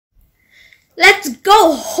Let's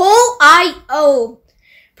go, Whole IO.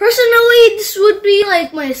 Personally, this would be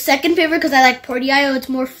like my second favorite because I like Party IO. It's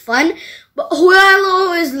more fun. But Whole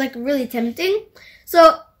IO is like really tempting.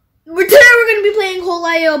 So today we're going to be playing Whole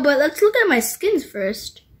IO, but let's look at my skins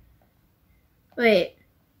first. Wait,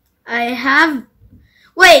 comment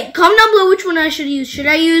down below which one I should use. Should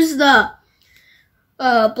I use the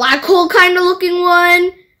black hole kind of looking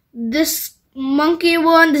one, this monkey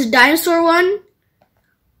one, this dinosaur one?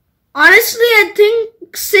 Honestly, I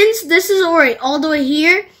think since this is already all the way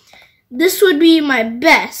here, this would be my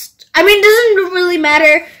best. I mean, it doesn't really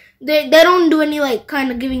matter. They don't do any like kind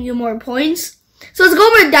of giving you more points. So let's go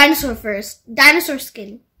with dinosaur first. Dinosaur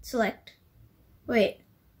skin. Select. Wait.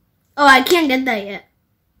 Oh, I can't get that yet.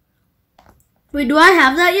 Wait, do I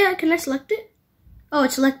have that yet? Can I select it? Oh,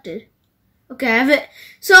 it's selected. Okay, I have it.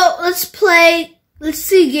 So let's play. Let's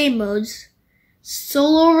see game modes.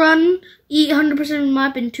 Solo run. Eat 100% of the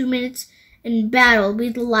map in 2 minutes. And battle. Be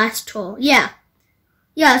the last hole. Yeah.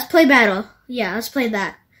 Yeah, let's play battle. Yeah, let's play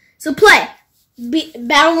that. So play.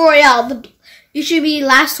 Battle Royale. You should be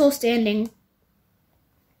last hole standing.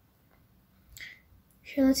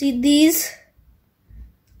 Here, let's eat these.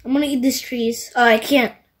 I'm gonna eat these trees. Oh, I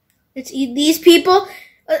can't. Let's eat these people.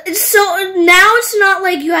 So now it's not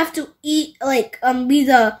like you have to eat like be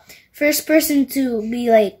the first person to be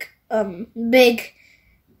like big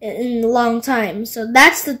in a long time. So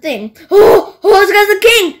that's the thing. Oh, this guy's the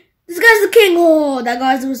king. This guy's the king. Oh, that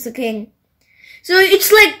guy was the king. So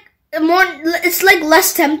it's like it's like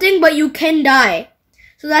less tempting, but you can die.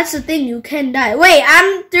 So that's the thing. You can die. Wait,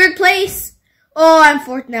 I'm third place. Oh, I'm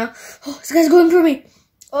fourth now. Oh, this guy's going for me.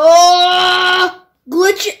 Oh,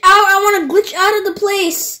 glitch out. I want to glitch out of the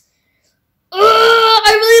place. Oh,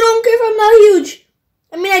 I really don't care if I'm not huge.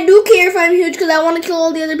 I mean, I do care if I'm huge because I want to kill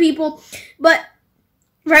all the other people. But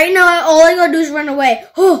right now, all I gotta do is run away.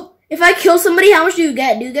 Oh, if I kill somebody, how much do you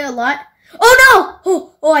get? Do you get a lot? Oh,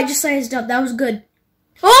 no. Oh, I just sized up. That was good.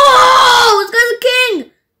 Oh, this guy's the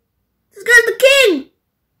king. This guy's the king.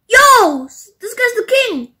 Yo, this guy's the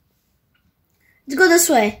king. Let's go this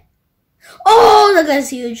way. Oh, that guy's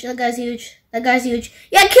huge. That guy's huge. That guy's huge.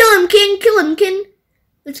 Yeah, kill him, king. Kill him, king.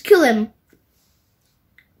 Let's kill him.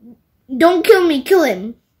 Don't kill me. Kill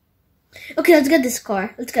him. Okay, let's get this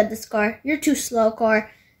car. Let's get this car. You're too slow,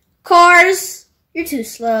 car. Cars, you're too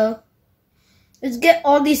slow. Let's get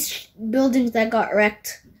all these buildings that got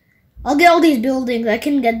wrecked. I'll get all these buildings. I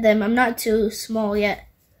can get them. I'm not too small yet.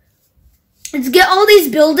 Let's get all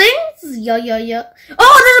these buildings. Yeah.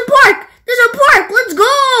 Oh, there's a park. There's a park. Let's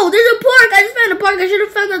go. There's a park. I just found a park. I should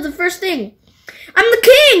have found that the first thing. I'm the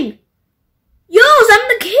king. Yos, I'm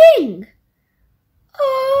the king.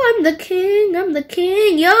 Oh, I'm the king. I'm the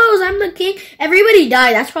king. Yos, I'm the king. Everybody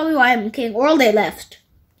died. That's probably why I'm the king. Or they left.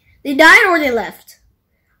 They died or they left.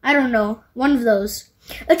 I don't know. One of those.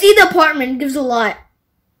 Let's eat the apartment. It gives a lot.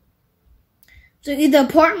 So eat the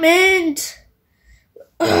apartment.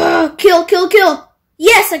 Kill.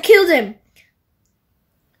 Yes, I killed him.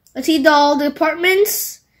 Let's eat all the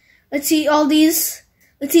apartments. Let's eat all these.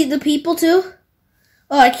 Let's eat the people too.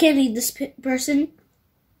 Oh, I can't eat this person.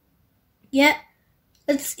 Yeah.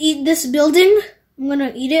 Let's eat this building. I'm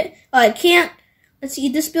gonna eat it. Oh, I can't. Let's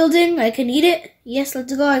eat this building. I can eat it. Yes,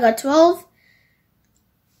 let's go. I got 12.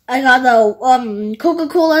 I got the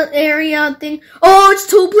Coca-Cola area thing. Oh, it's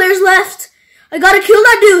 2 players left. I gotta kill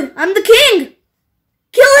that dude. I'm the king.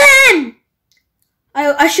 Kill him.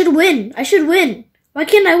 I should win. I should win. Why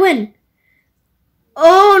can't I win?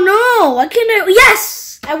 Oh no! Why can't I?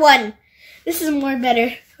 Yes! I won. This is more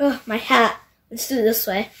better. Oh, my hat. Let's do it this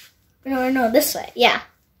way. No, this way. Yeah.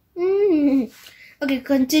 Okay,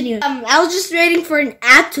 continue. I was just waiting for an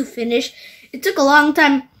ad to finish. It took a long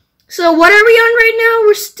time. So what are we on right now?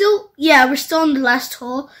 We're still on the last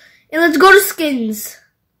hole. And let's go to skins.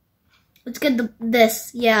 Let's get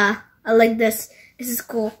this. Yeah, I like this. This is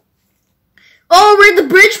cool. Oh, we're at the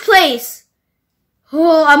bridge place.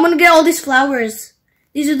 Oh, I'm gonna get all these flowers.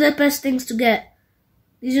 These are the best things to get.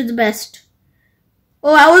 These are the best.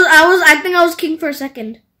 Oh, I think I was king for a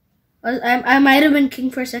second. I might have been king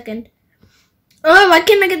for a second. Oh, why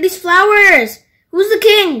can't I get these flowers? Who's the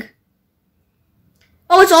king?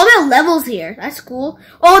 Oh, it's all about levels here. That's cool.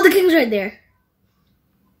 Oh, the king's right there.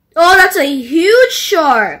 Oh, that's a huge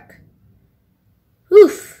shark.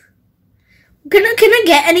 Oof. Can I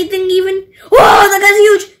get anything even? Whoa, that guy's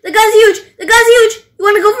huge. That guy's huge. That guy's huge. You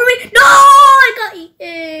want to go for me? No, I got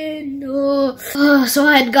eaten. No. Oh, so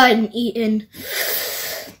I had gotten eaten.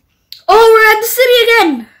 Oh, we're at the city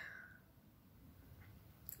again.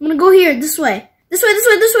 I'm gonna go here. This way. This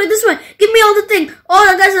way. Give me all the thing. Oh,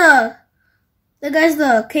 that guy's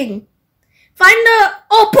the king. Find the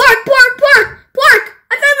park.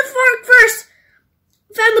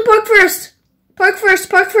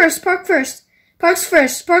 first, park first. Parks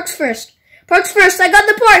first, parks first. Parks first, I got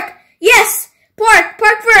the park. Yes! Park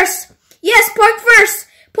first. Yes, park first.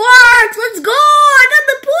 Park, let's go! I got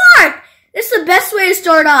the park! This is the best way to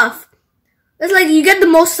start off. It's like you get the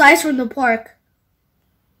most size from the park.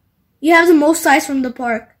 You have the most size from the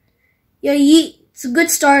park. Yeah, it's a good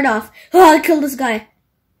start off. Oh, I killed this guy.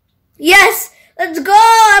 Yes! Let's go!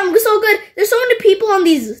 I'm so good. There's so many people on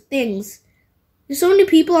these things.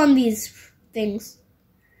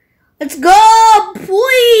 Let's go!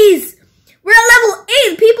 Please! We're at level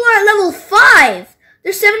 8. People are at level 5.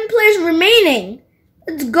 There's 7 players remaining.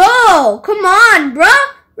 Let's go! Come on,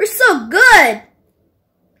 bruh! We're so good!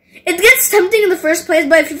 It gets tempting in the first place,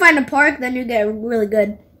 but if you find a park, then you get really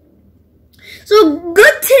good. So,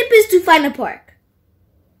 good tip is to find a park.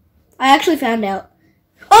 I actually found out.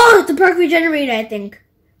 Oh, the park regenerated, I think.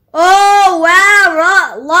 Oh,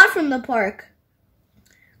 wow, a lot from the park.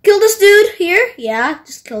 Kill this dude here. Yeah,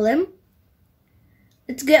 just kill him.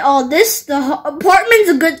 Let's get all this. The apartment's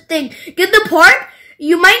a good thing. Get the park.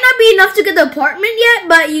 You might not be enough to get the apartment yet,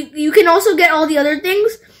 but you can also get all the other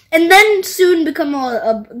things. And then soon become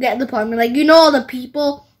get the apartment. Like, you know all the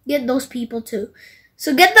people. Get those people too.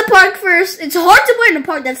 So get the park first. It's hard to find a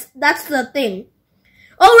park. That's the thing.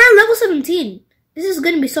 Oh, we're at level 17. This is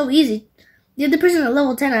going to be so easy. The other person at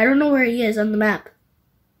level 10. I don't know where he is on the map.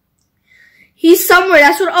 He's somewhere.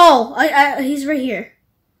 That's what. Oh, he's right here.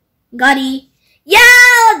 Got he. Yeah,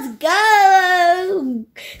 let's go.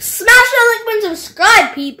 Smash that like button,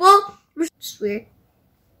 subscribe, people. It's weird.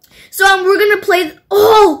 So we're gonna play.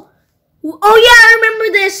 Oh yeah, I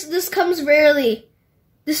remember this. This comes rarely.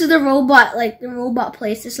 This is the robot, like the robot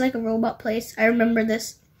place. It's like a robot place. I remember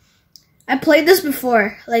this. I played this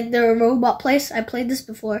before, like the robot place. I played this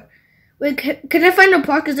before. Wait, can I find a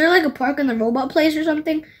park? Is there like a park in the robot place or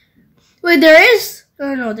something? Wait, there is?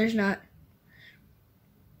 Oh no, there's not.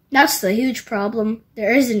 That's the huge problem.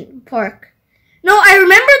 There isn't a park. No, I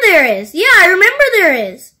remember there is. Yeah, I remember there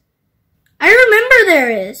is.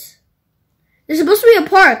 There's supposed to be a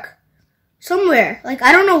park. Somewhere. Like,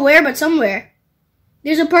 I don't know where, but somewhere.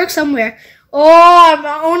 There's a park somewhere. Oh, I'm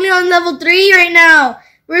only on level 3 right now.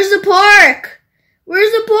 Where's the park? Oh,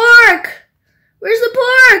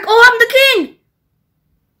 I'm the king.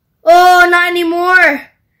 Oh, not anymore.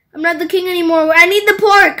 I'm not the king anymore. I need the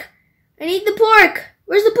park.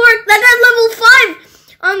 Where's the park? That guy's level 5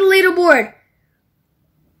 on the leaderboard.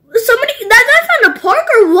 That guy found a park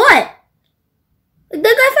or what? Like,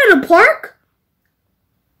 that guy found a park?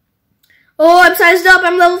 Oh, I'm sized up.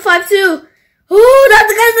 I'm level 5 too. Oh, that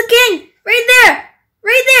guy's the king. Right there.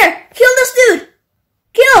 Kill this dude.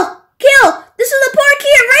 Kill. This is the park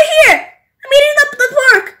here, right here. I'm eating up the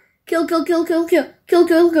park. Kill.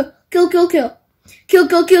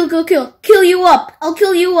 Kill you up. I'll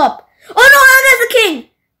kill you up. Oh no, that guy's the king.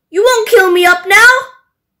 You won't kill me up now,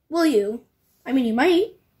 will you? I mean, you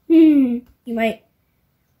might. You might.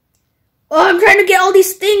 Oh, I'm trying to get all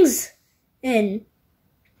these things in.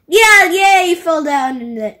 Yeah, he fell down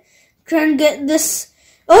in it. Trying to get this.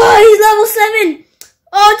 Oh, he's level 7.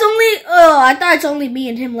 I thought it's only me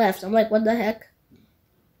and him left. I'm like, what the heck?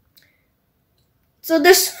 So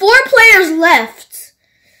there's 4 players left.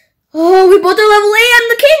 Oh, we both are level 8. I'm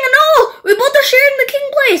the king. No, we both are sharing the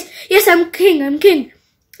king place. Yes, I'm king.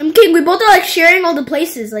 We both are like sharing all the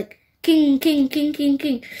places. Like king.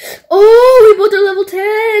 Oh, we both are level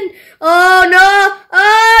 10. Oh no.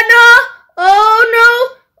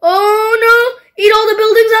 Eat all the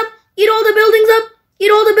buildings up.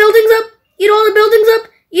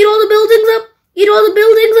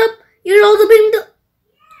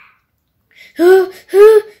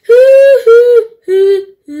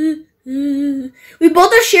 We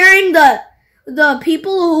both are sharing the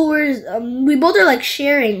people who were, we both are like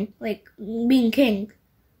sharing, like being king.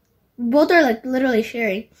 We both are like literally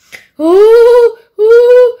sharing. Oh,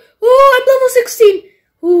 I'm level 16.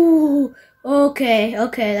 Ooh, okay,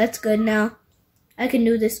 that's good now. I can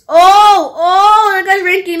do this. Oh, that guy's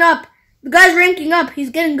ranking up. The guy's ranking up. He's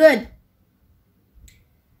getting good.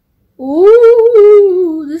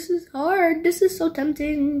 Ooh, this is hard. This is so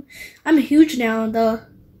tempting. I'm huge now, though.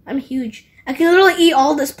 I'm huge. I can literally eat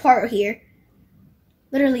all this part here.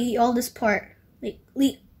 Literally eat all this part. Like,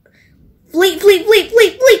 fleet. Eat.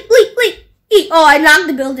 Oh, I knocked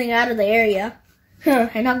the building out of the area.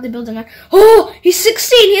 I knocked the building out. Oh, he's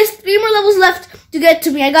 16. He has 3 more levels left to get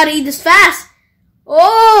to me. I gotta eat this fast.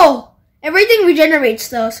 Oh, everything regenerates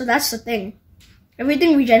though, so that's the thing.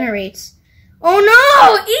 Everything regenerates. Oh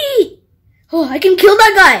no, eat. Oh, I can kill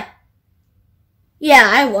that guy. Yeah,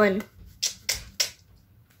 I won.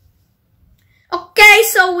 Okay,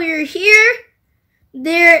 so we're here.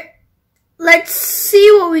 There. let's see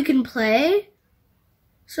what we can play.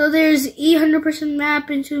 So there's E100% map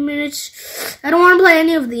in 2 minutes. I don't want to play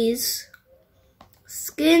any of these.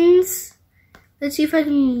 Skins. Let's see if I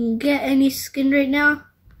can get any skin right now.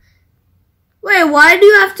 Wait, why do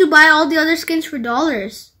you have to buy all the other skins for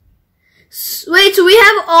dollars? Wait, so we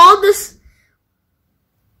have all this.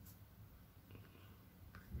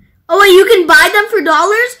 Oh wait, you can buy them for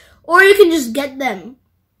dollars, or you can just get them.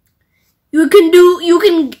 You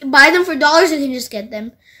can buy them for dollars, you can just get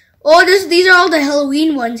them. Oh, these are all the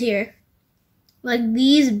Halloween ones here. Like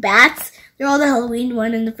these bats, they're all the Halloween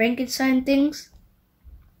one and the Frankenstein things.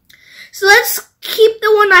 So let's keep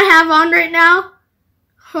the one I have on right now.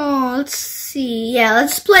 Oh, let's see. Yeah,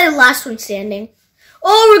 let's play the last one standing.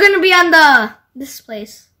 Oh, we're gonna be on this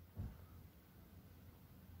place.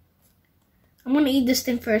 I'm gonna eat this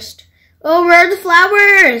thing first. Oh, where are the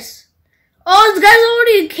flowers? Oh, this guy's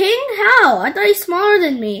already a king? How? I thought he's smaller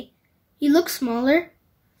than me. He looks smaller.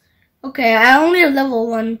 Okay, I only have level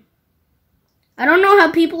 1. I don't know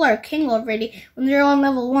how people are king already when they're on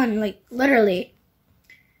level 1. Like, literally.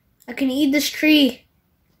 I can eat this tree.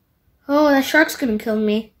 Oh, that shark's gonna kill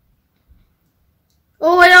me.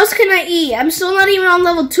 Oh, what else can I eat? I'm still not even on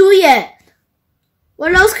level 2 yet.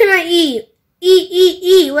 What else can I eat?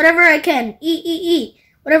 Eat. Whatever I can. Eat.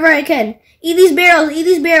 Whatever I can. Eat these barrels. Eat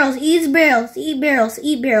these barrels. Eat these barrels. Eat barrels.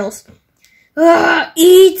 Eat barrels.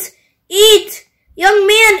 Eat. Young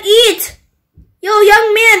man, eat. Yo,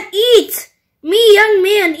 young man, eat. Me, young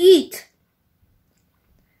man, eat.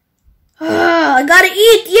 I gotta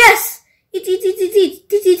eat. Yes. Eat.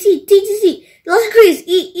 Lots of crease.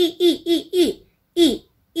 Eat.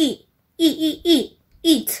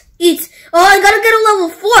 Oh, I gotta get a level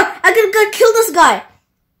 4. I gotta kill this guy.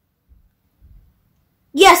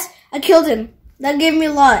 Yes, I killed him. That gave me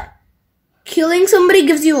a lot. Killing somebody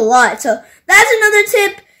gives you a lot. So that's another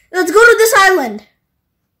tip. Let's go to this island.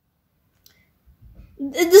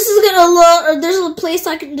 This is there's a place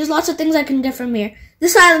there's lots of things I can get from here.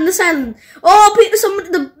 This island. Oh,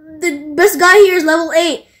 the best guy here is level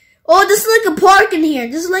 8. Oh, this is like a park in here.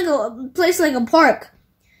 This is like a place like a park.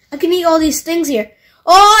 I can eat all these things here.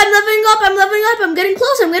 Oh, I'm leveling up. I'm getting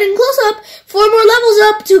close up. 4 more levels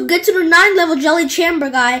up to get to the 9 level jelly chamber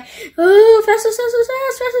guy. Oh, fast.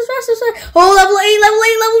 Oh, level 8, level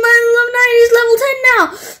 9. He's level 10 now.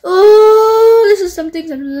 Oh, this is something.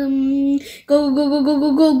 Go. Me. Go.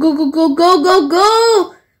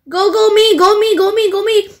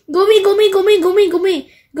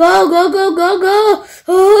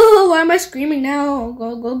 Oh, why am I screaming now?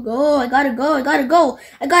 Go. I gotta go.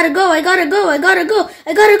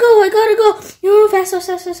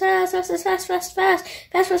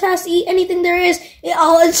 Oh, fast. Eat anything there is.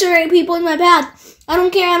 I'll incinerate people in my path. I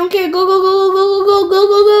don't care.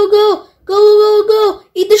 Go.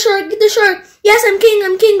 Eat the shark. Yes, I'm king.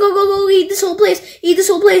 Go. Eat this whole place.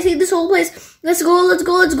 Let's go. I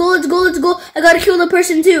gotta kill the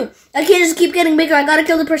person too. I can't just keep getting bigger. I gotta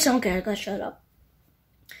kill the person. Okay, I gotta shut up.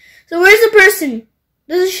 So where's the person?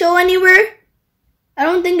 Does it show anywhere? I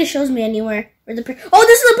don't think it shows me anywhere. Where the oh,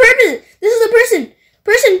 this is the person.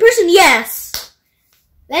 Person. Yes.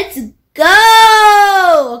 Let's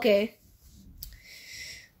go. Okay.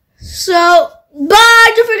 So,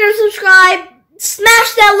 bye. Don't forget to subscribe.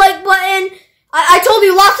 Smash that like button. I told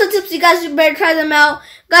you lots of tips. You guys better try them out.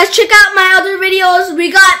 Guys, check out my other videos. We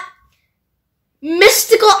got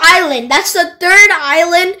Mystical Island. That's the 3rd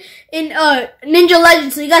island in Ninja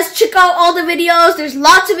Legends. So you guys check out all the videos. There's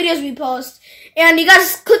lots of videos we post. And you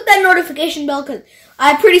guys click that notification bell because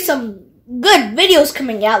I have some good videos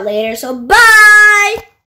coming out later. So bye!